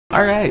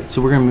Alright,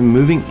 so we're going to be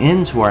moving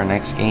into our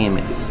next game.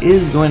 It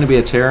is going to be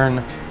a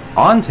Terran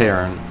on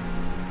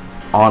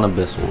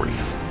Abyssal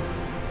Reef.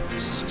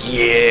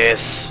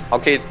 Yes!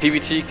 Okay,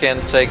 TvT can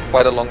take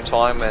quite a long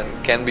time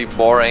and can be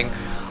boring.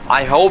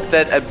 I hope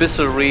that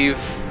Abyssal Reef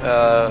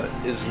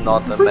is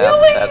not a map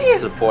that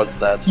supports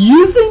that.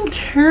 You think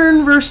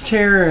Terran vs.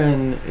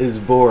 Terran is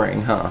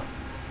boring, huh?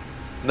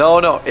 No,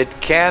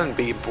 it can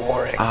be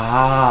boring.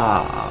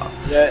 Ah.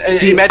 Yeah,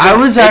 see, I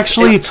was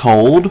actually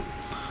told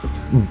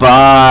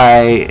by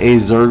a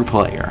Zerg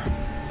player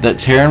that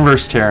Terran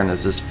vs. Terran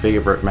is his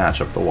favorite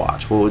matchup to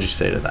watch. What would you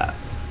say to that?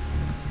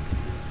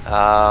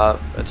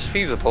 It's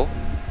feasible.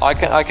 I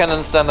can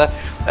understand that.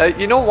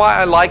 You know why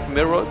I like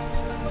mirrors?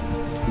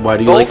 Why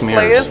do you like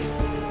mirrors?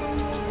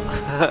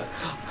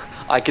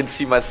 I can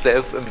see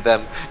myself in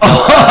them.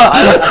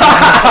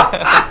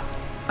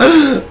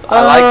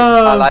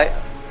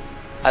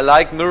 I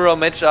like mirror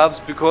matchups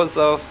because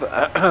of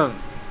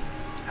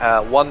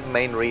one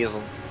main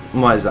reason.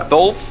 Why is that?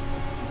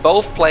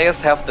 Both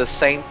players have the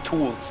same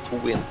tools to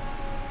win,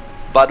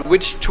 but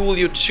which tool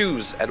you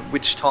choose at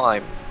which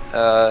time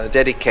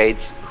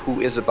dedicates who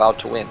is about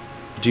to win.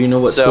 Do you know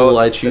what tool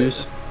I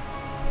choose?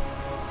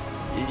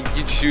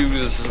 You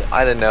choose,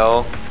 I don't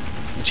know,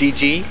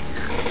 GG.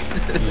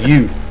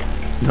 You.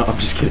 No, I'm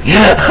just kidding.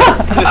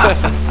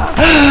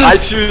 I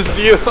choose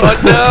you. Oh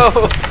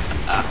no.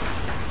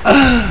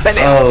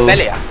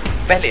 Belia.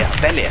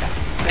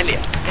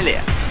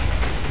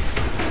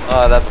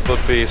 Oh, that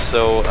would be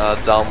so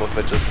dumb if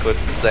I just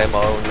couldn't say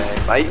my own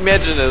name. I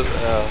imagine a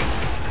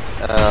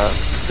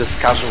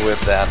discussion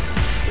with that.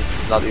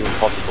 It's not even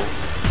possible.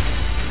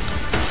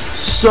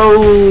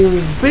 So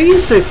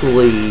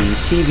basically,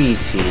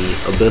 TvT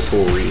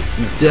Abyssal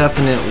Reef,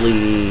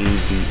 definitely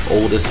the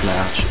oldest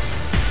match,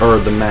 or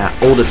the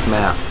oldest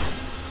map.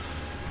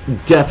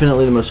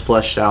 Definitely the most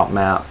fleshed out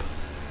map.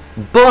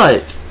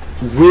 But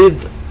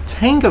with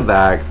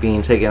Tankovac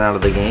being taken out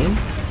of the game,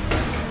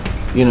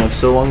 you know,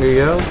 so long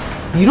ago,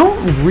 you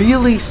don't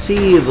really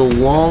see the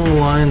long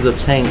lines of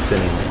tanks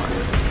anymore.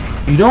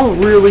 You don't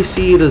really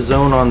see the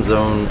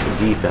zone-on-zone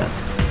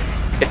defense.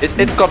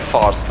 It got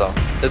faster.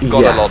 It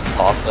got a lot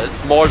faster.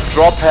 It's more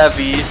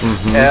drop-heavy.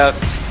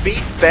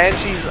 Speed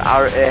Banshees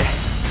are a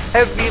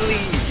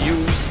heavily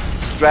used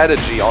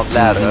strategy on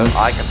ladder,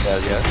 I can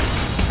tell you.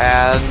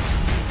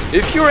 And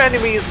if your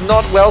enemy is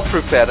not well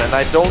prepared, and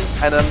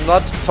I'm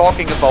not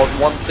talking about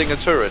one single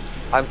turret.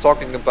 I'm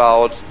talking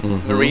about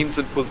Marines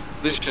in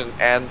position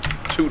and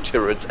 2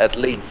 turrets at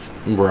least.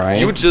 Right.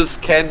 You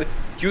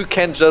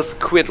can just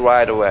quit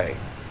right away.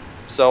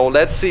 So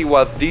let's see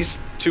what these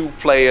 2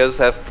 players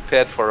have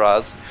prepared for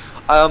us.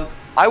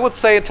 I would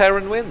say a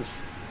Terran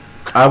wins.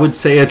 I would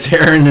say a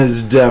Terran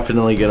is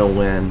definitely gonna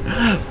win.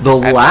 The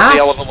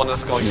last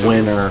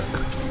winner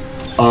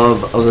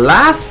of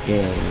last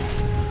game,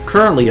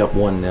 currently up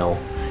 1-0.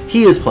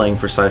 He is playing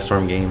for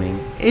Storm Gaming.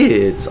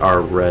 It's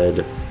our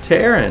red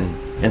Terran.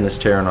 In this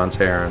Terran on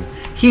Terran.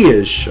 He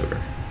is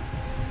Sugar.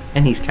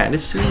 And he's kind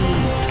of sweet.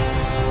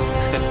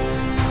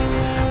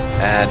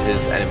 And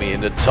his enemy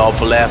in the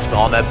top left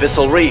on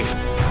Abyssal Reef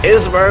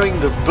is wearing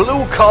the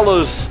blue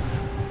colors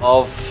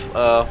of,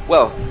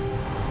 well,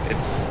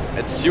 it's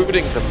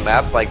suiting the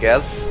map, I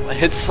guess.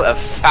 It's a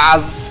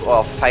phase,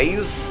 or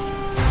phase,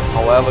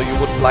 however you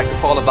would like to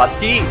call it, but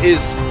he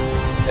is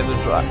in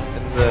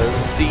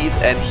the seat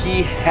and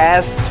he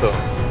has to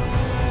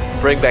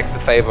bring back the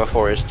favor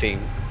for his team.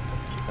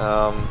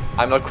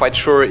 I'm not quite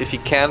sure if he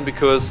can,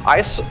 because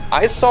I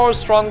saw a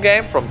strong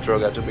game from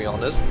Trigger, to be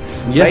honest.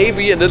 Yes.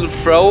 Maybe a little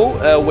throw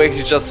where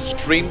he just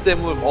streamed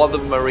him with all the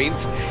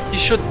Marines. He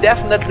should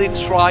definitely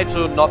try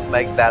to not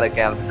make that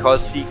again,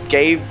 because he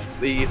gave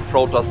the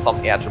Protoss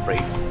some air to breathe.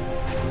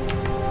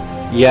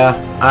 Yeah,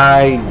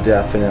 I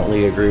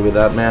definitely agree with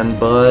that, man,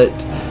 but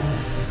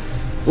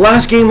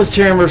last game was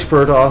Terran vs.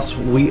 Protoss.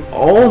 We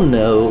all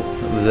know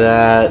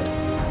that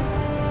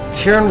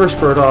Terran vs.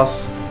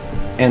 Protoss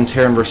and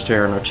Terran vs.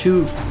 Terran are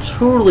 2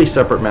 totally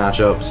separate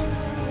matchups,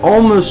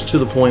 almost to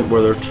the point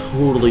where they're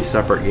totally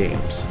separate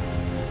games.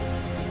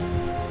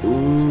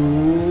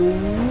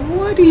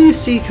 What do you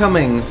see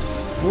coming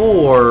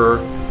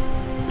for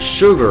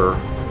Sugar?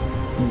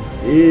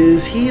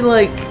 Is he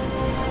like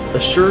a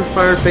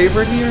surefire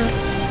favorite here?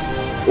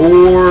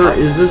 Or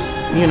is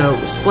this, you know,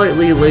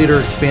 slightly later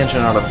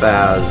expansion out of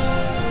Faz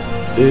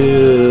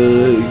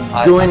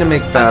going to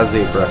make Faz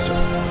the aggressor?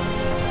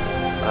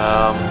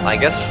 I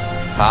guess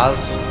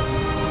Faz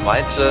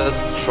might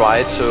just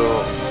try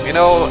to, you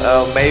know,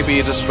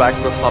 maybe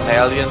distract with some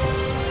alien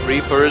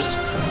Reapers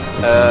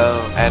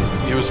and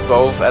use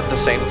both at the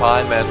same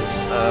time. And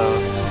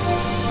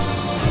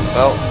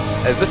well,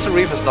 Abyssal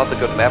Reef is not the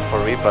good map for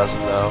Reapers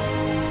though.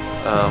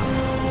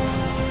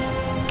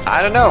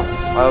 I don't know.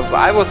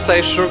 I would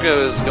say Sugar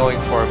is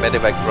going for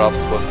medevac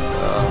drops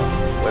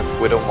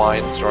with Widow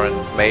Mines, or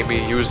maybe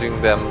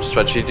using them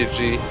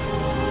strategically.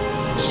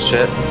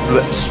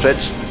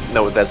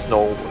 No, that's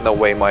no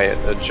way my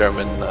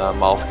German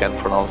mouth can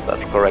pronounce that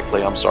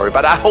correctly. I'm sorry,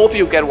 but I hope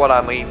you get what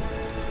I mean.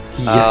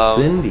 Yes,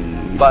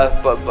 indeed.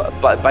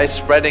 But by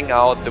spreading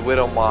out the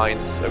Widow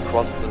Mines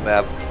across the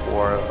map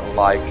for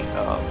like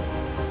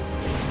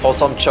for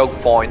some choke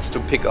points to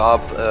pick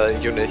up a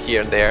unit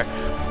here and there.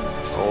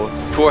 Oh,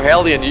 poor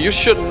Hellion, you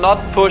should not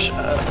push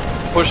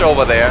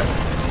over there.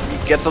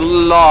 He gets a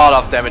lot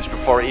of damage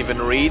before even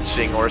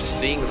reaching or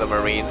seeing the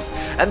Marines.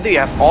 And they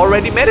have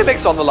already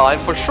medivacs on the line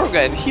for Sugar,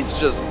 and he's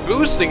just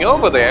boosting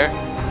over there.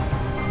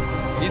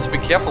 Needs to be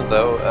careful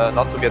though,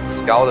 not to get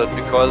scouted,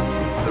 because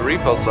the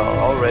Reapers are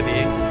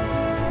already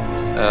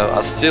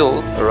are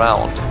still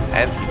around.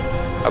 And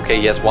okay,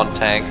 he has one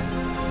tank,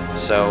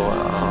 so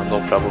no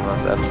problem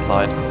on that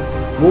side.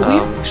 Well, we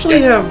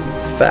actually have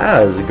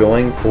Faz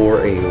going for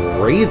a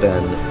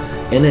Raven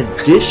in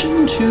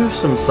addition to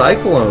some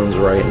Cyclones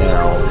right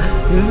now.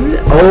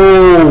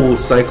 Oh,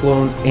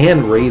 Cyclones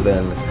and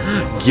Raven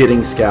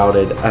getting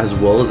scouted, as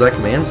well as that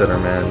command center,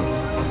 man.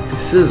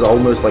 This is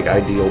almost like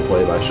ideal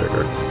play by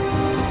Sugar.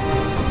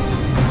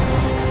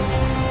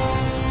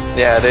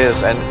 Yeah, it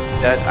is, and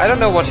I don't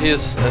know what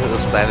his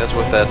plan is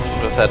with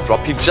that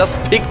drop. He just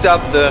picked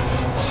up the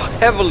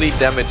heavily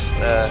damaged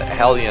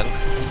Hellion,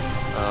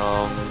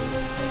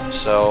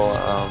 so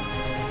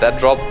that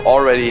drop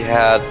already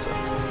had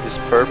his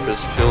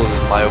purpose filled,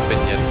 in my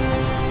opinion,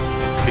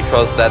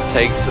 because that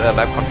takes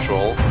map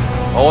control.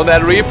 Oh,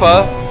 that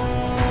Reaper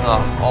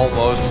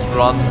almost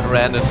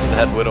ran into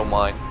that Widow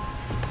Mine.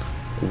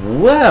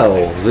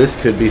 Well, this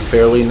could be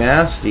fairly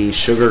nasty.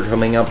 Sugar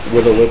coming up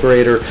with a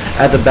Liberator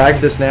at the back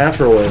of this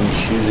natural and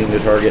choosing to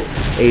target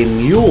a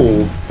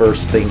Mule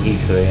first thing he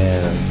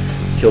can.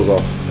 Kills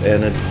off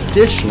an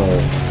additional,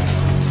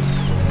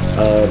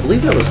 I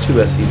believe that was 2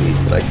 SCVs,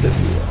 but I could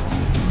be wrong.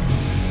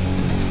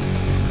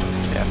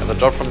 Yeah, the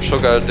drop from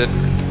Sugar did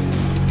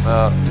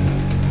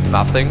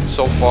nothing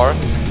so far.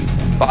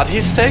 But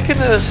he's taken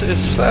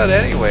his third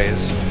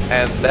anyways,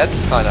 and that's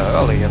kind of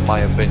early in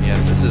my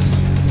opinion. This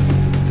is...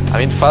 I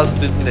mean, Fuzz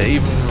didn't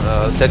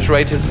even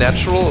saturate his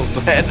natural,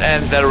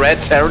 and the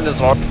Red Terran is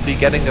already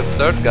getting a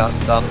third gun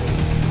done.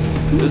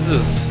 This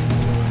is...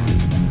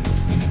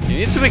 He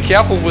needs to be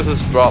careful with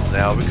his drop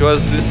now,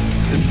 because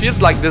it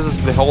feels like this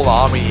is the whole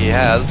army he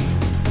has,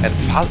 and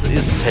Fuzz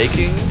is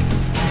taking...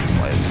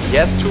 Well, he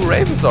has 2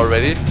 Ravens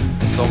already,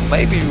 so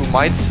maybe you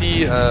might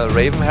see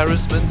Raven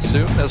harassment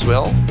soon as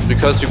well,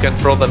 because you can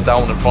throw them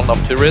down in front of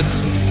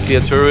turrets,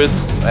 clear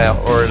turrets,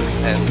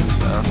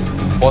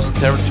 force the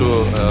Terran to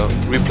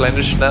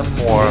replenish them,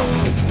 or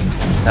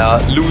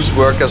lose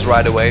workers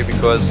right away,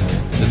 because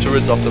the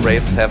turrets of the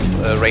Ravens have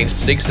range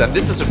 6, and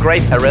this is a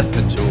great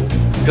harassment tool,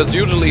 because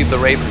usually the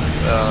Raven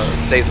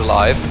stays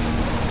alive.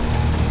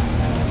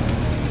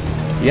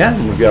 Yeah,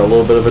 we've got a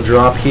little bit of a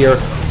drop here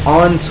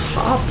on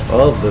top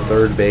of the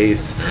third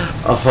base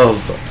of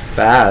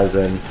Faz,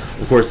 and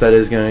of course that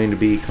is going to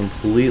be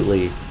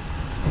completely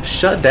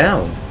shut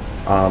down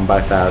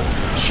by Faz.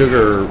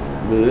 Sugar...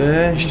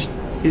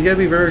 he's got to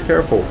be very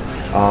careful,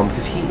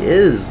 because he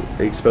is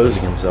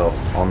exposing himself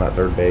on that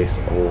third base,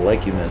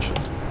 like you mentioned.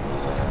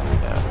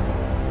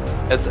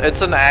 Yeah,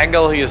 it's an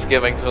angle he is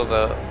giving to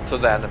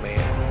the enemy,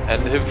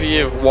 and if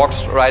he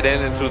walks right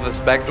into this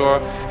back door,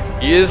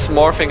 he is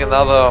morphing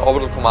another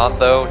orbital command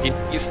though. He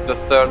needs the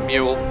third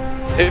Mule.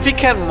 If he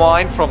can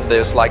mine from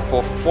this, like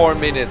for 4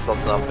 minutes or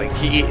something,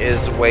 he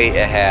is way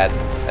ahead,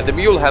 and the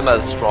Mule Hammer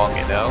is strong,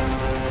 you know.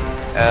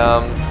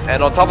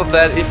 And on top of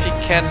that, if he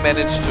can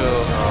manage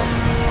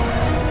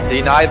to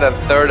deny that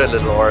third a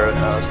little, or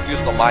steal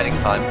some mining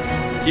time,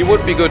 he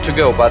would be good to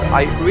go. But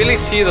I really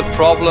see the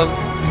problem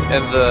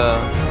in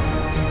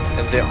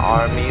the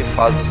army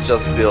Fuzz is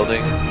just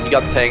building. He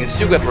got tanks,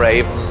 you got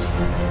Ravens,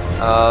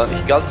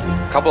 he got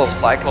a couple of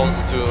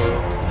Cyclones to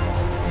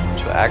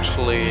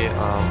actually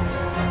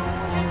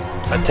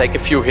take a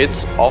few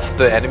hits off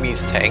the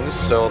enemy's tanks,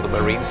 so the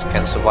Marines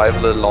can survive a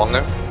little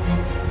longer.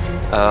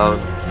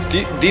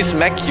 These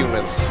mech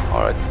units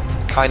are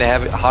kind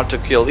of hard to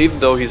kill, even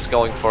though he's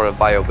going for a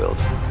bio build.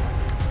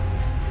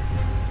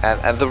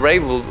 And the Ray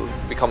will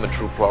become a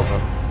true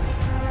problem.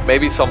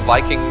 Maybe some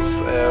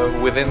Vikings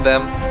within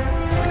them,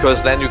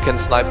 because then you can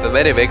snipe the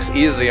medivacs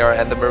easier,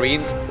 and the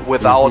Marines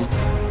without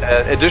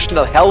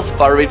additional health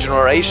bar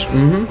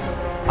regeneration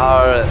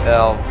are...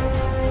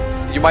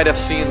 you might have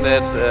seen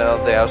that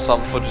there are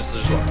some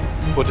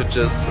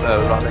footages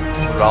running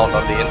around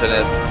on the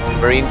internet.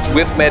 Marines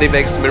with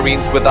medivacs,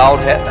 Marines without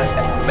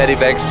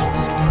medivacs.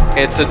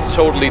 It's a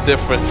totally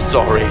different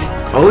story.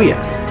 Oh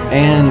yeah,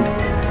 and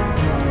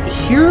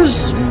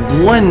here's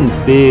one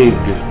big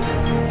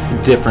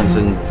difference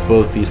in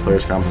both these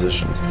players'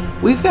 compositions.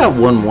 We've got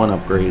 1-1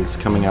 upgrades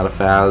coming out of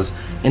Faz.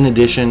 In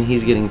addition,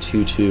 he's getting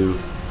 2-2,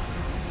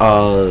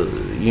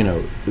 you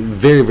know,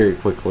 very, very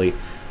quickly.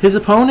 His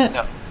opponent,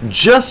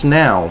 just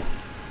now,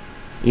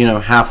 you know,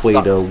 halfway to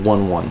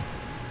 1-1.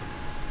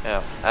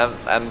 Yeah,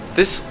 and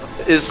this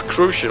is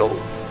crucial.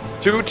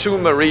 2-2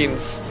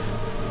 Marines,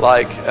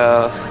 like,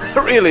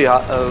 really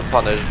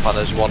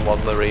punish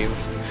 1-1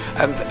 Marines.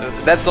 And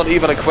that's not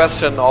even a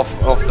question of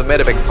the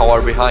medevac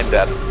power behind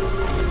that.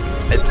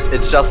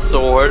 It's just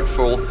so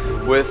hurtful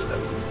with,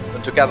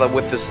 together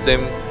with the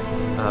stim,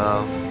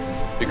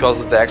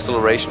 because of the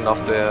acceleration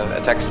of the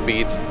attack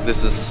speed.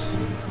 This is...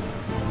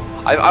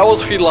 I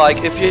always feel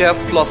like if you have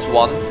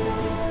 +1...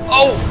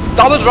 Oh!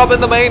 Double drop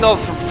in the main of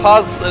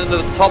Fuzz in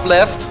the top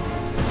left.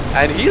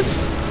 And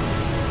he's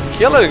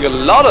killing a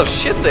lot of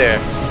shit there.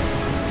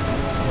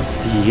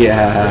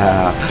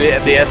 Yeah.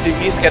 The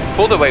SCVs get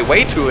pulled away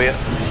way too early.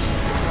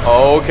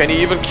 Oh, can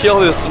he even kill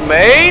his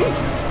main?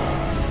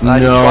 No,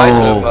 try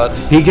to, but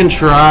he can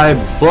try,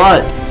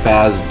 but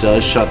Faz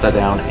does shut that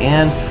down,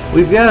 and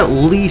we've got at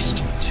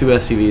least 2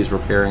 SCVs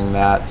repairing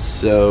that,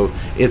 so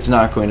it's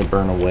not going to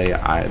burn away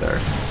either.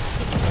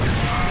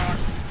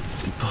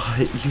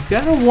 But you've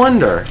got to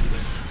wonder.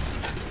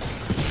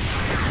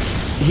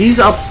 He's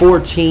up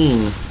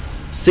 14,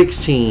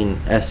 16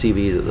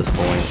 SCVs at this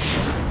point.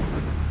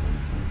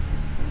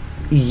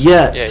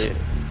 Yet,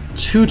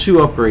 2-2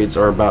 upgrades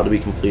are about to be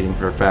completing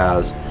for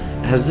Faz.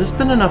 Has this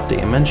been enough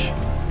damage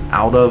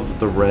out of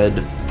the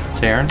red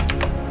Terran?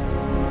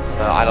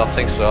 I don't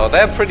think so.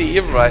 They're pretty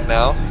even right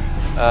now.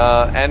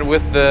 And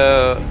with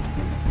the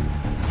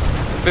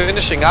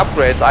finishing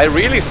upgrades, I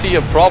really see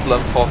a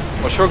problem for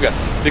Sugar.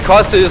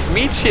 Because his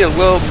meat shield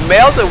will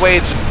melt away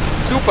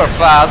super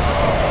fast.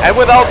 And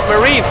without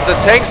Marines, the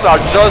tanks are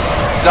just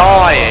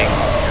dying.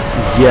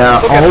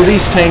 Yeah, all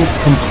these tanks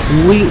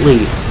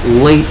completely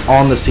late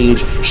on the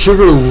siege.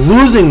 Sugar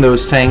losing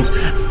those tanks.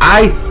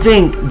 I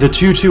think the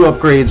 2-2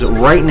 upgrades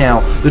right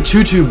now, the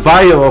 2-2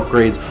 bio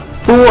upgrades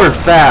for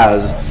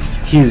Faz,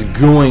 he's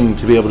going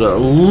to be able to at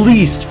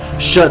least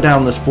shut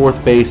down this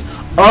 4th base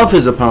of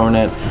his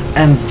opponent,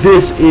 and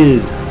this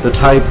is the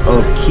type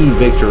of key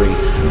victory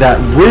that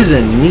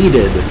Risen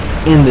needed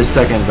in this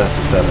second best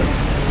of 7.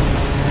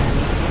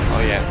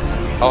 Oh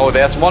yeah. Oh,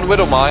 there's one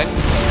Widow Mine.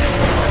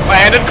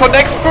 And it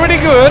connects pretty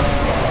good.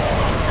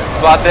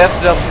 But there's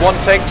just one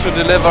tank to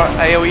deliver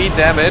AoE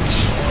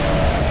damage.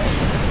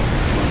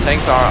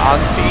 Tanks are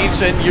on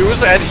siege and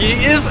use, and he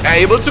is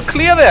able to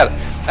clear that.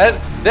 And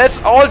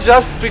that's all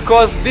just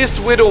because this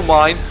Widow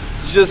Mine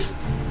just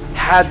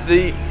had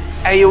the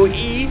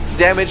AoE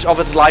damage of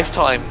its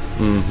lifetime.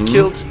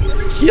 Killed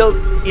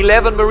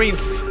 11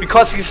 Marines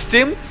because he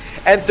stimmed,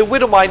 and the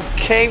Widow Mine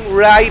came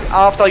right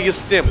after you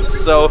stim.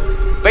 So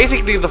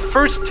basically the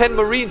first 10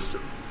 Marines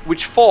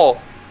which fall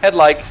had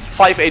like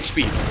 5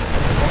 HP.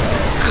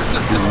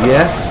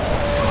 Yeah,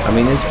 I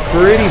mean, it's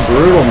pretty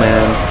brutal,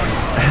 man.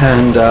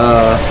 And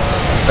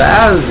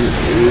Faz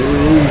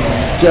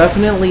is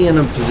definitely in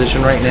a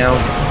position right now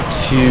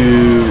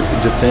to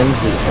defend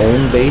his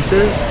own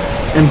bases.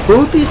 And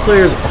both these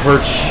players are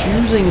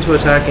choosing to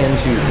attack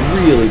into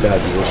really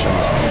bad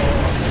positions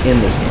in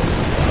this game.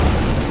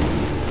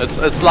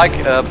 It's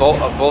like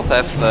both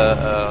have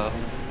the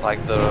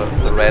like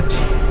the red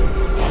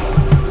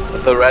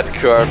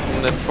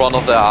curtain in front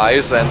of their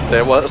eyes, and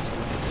they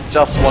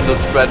just want to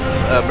spread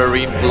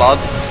marine blood.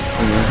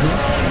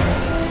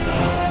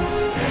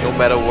 No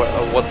matter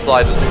what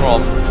side it's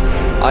from.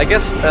 I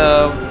guess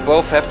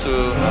both have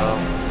to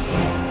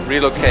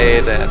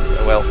relocate and,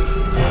 well,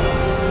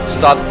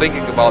 start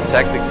thinking about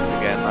tactics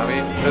again. I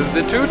mean,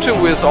 the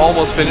 2-2 is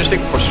almost finishing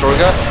for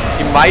Sugar.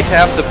 He might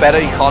have the better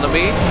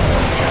economy,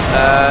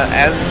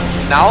 and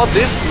now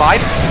this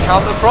might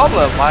become a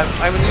problem.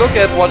 I mean, look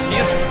at what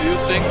he's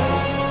producing.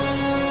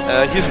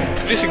 He's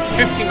producing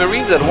 50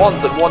 Marines at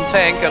once at one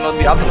tank, and on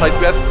the other side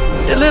we have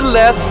a little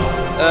less.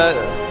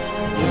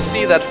 You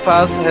see that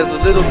Faz has a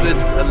little bit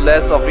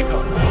less of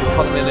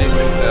economic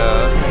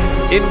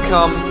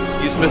income.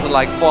 He's missing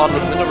like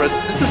 400 minerals.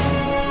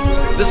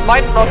 This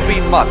might not be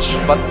much,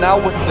 but now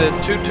with the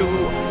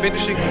 2-2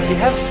 finishing, he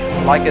has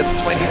like a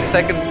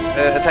 20-second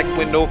attack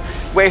window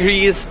where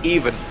he is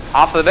even.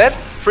 After that,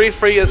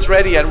 3-3 is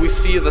ready, and we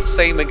see the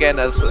same again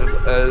as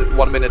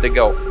 1 minute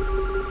ago.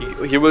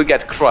 He will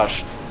get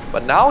crushed.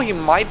 But now he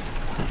might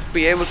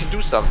be able to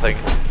do something.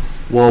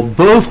 Well,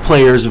 both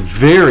players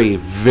very,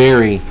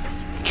 very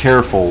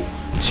careful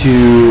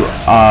to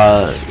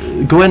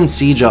go ahead and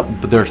siege up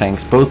their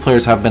tanks. Both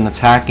players have been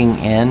attacking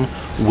in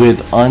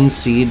with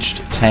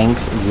unsieged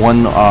tanks.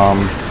 One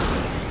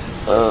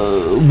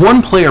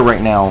player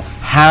right now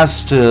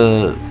has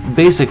to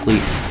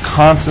basically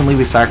constantly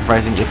be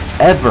sacrificing if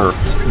ever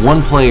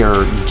one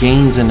player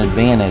gains an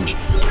advantage.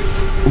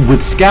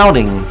 With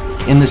scouting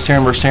in this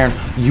Terran vs. Terran,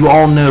 you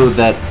all know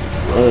that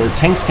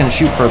tanks can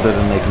shoot further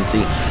than they can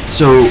see.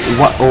 So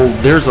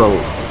there's a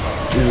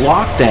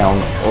lockdown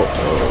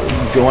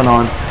going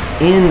on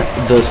in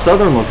the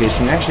southern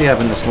location. You actually have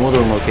in this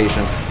northern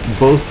location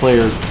both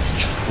players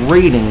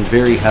trading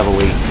very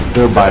heavily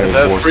their bio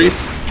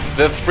forces.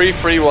 The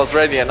 3-3 was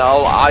ready, and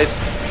all eyes.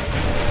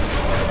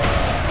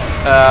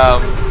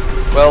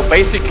 Well,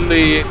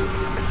 basically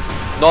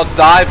not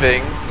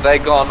diving. They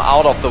gone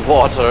out of the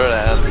water,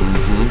 and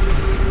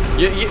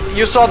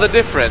you saw the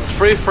difference.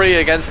 3-3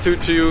 against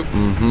 2-2.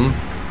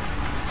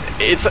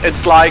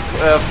 It's like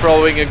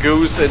throwing a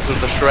goose into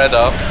the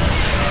shredder.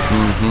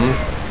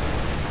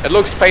 It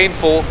looks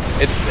painful.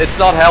 It's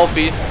not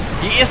healthy.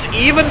 He is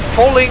even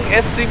pulling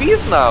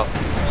SCVs now.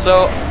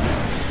 So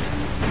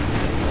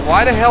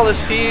why the hell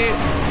is he?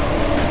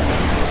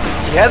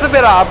 He has a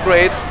better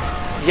upgrades.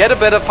 he had a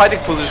better fighting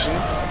position,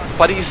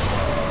 but he's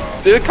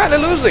still kind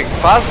of losing.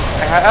 Faz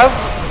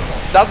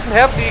doesn't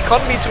have the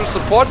economy to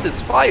support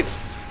this fight.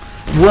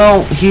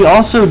 Well, he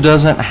also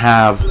doesn't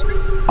have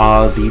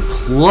the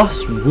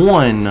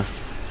 +1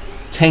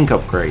 tank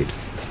upgrade.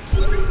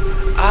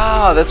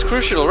 Ah, that's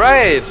crucial,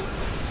 right?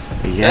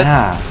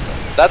 Yeah.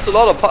 That's a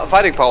lot of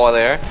fighting power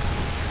there.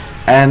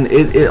 And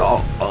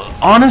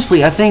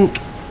honestly, I think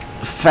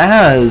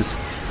Faz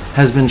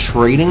has been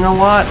trading a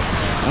lot,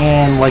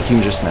 and like you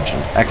just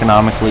mentioned,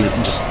 economically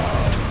just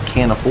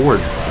can't afford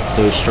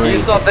those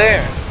trades. He's not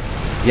there.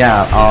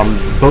 Yeah,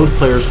 both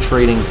players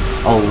trading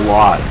a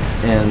lot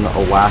in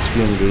the last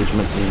few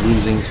engagements,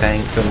 losing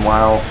tanks, and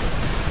while,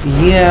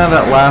 yeah,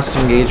 that last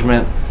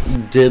engagement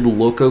did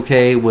look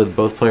okay with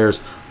both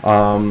players,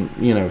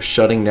 you know,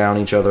 shutting down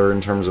each other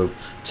in terms of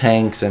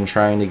tanks and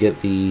trying to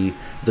get the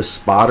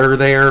spotter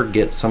there,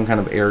 get some kind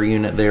of air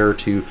unit there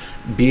to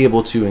be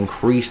able to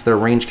increase their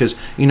range, because,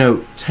 you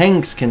know,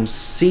 tanks can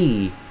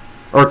see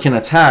or can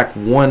attack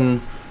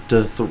 1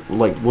 to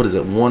like, what is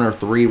it, 1 or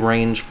 3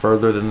 range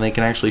further than they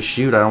can actually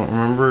shoot. I don't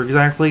remember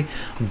exactly,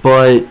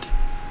 but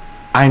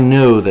I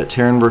know that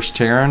Terran versus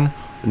Terran,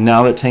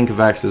 now that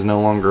Tankovax is no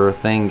longer a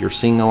thing, you're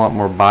seeing a lot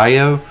more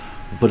bio,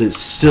 but it's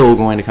still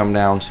going to come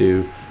down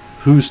to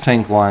whose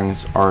tank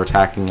lines are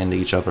attacking into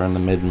each other in the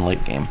mid and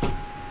late game.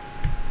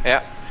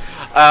 Yeah.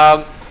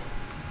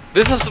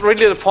 This is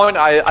really the point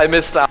I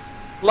missed out.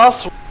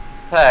 Last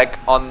attack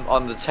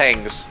on the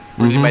tanks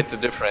really made the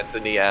difference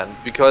in the end,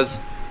 because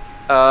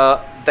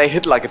they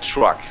hit like a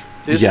truck.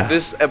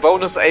 This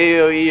bonus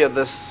AoE and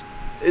this,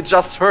 it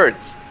just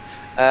hurts.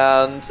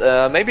 And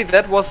maybe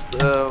that was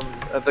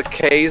the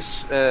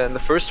case in the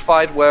first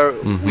fight where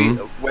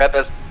where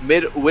the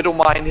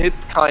Widowmine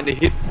kind of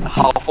hit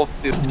half of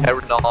the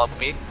Terran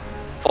army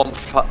from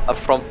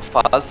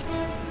Faz.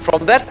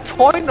 From that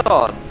point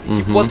on,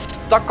 he was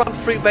stuck on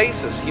 3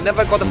 bases. He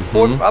never got a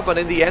 4th up, and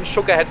in the end,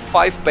 Shuka had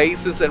 5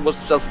 bases and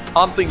was just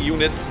pumping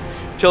units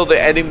till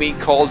the enemy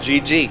called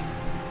GG.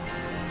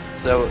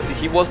 So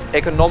he was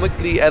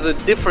economically at a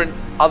different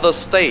other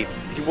state.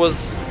 He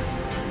was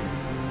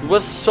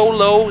so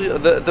low.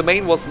 The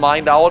main was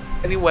mined out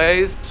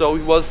anyways, so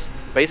he was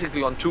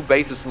basically on 2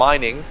 bases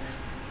mining.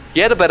 He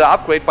had a better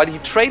upgrade, but he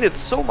traded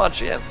so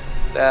much in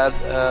that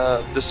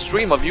the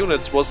stream of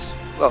units was,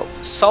 well,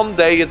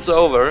 someday it's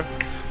over.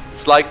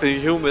 It's like the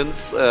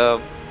humans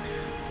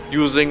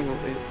using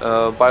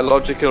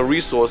biological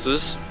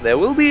resources. There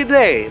will be a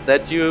day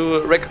that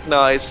you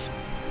recognize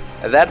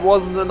that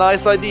wasn't a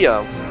nice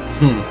idea.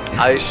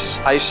 I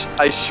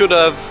should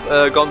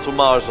have gone to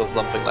Mars or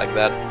something like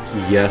that.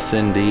 Yes,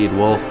 indeed.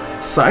 Well,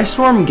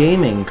 Psystorm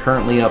Gaming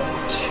currently up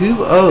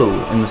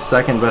 2-0 in the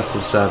second best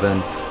of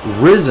 7.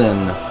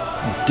 Risen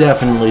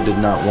definitely did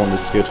not want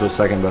this to go to a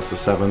second best of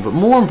 7, but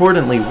more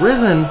importantly,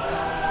 Risen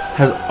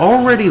has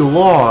already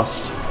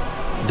lost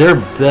their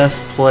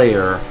best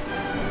player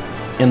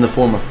in the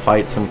form of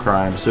Fight Some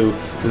Crime, so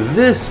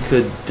this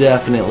could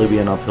definitely be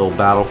an uphill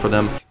battle for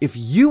them. If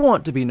you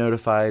want to be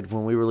notified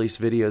when we release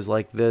videos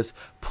like this,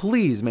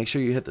 please make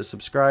sure you hit the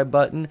subscribe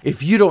button.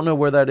 If you don't know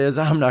where that is,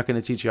 I'm not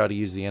going to teach you how to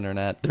use the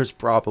internet. There's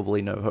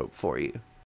probably no hope for you.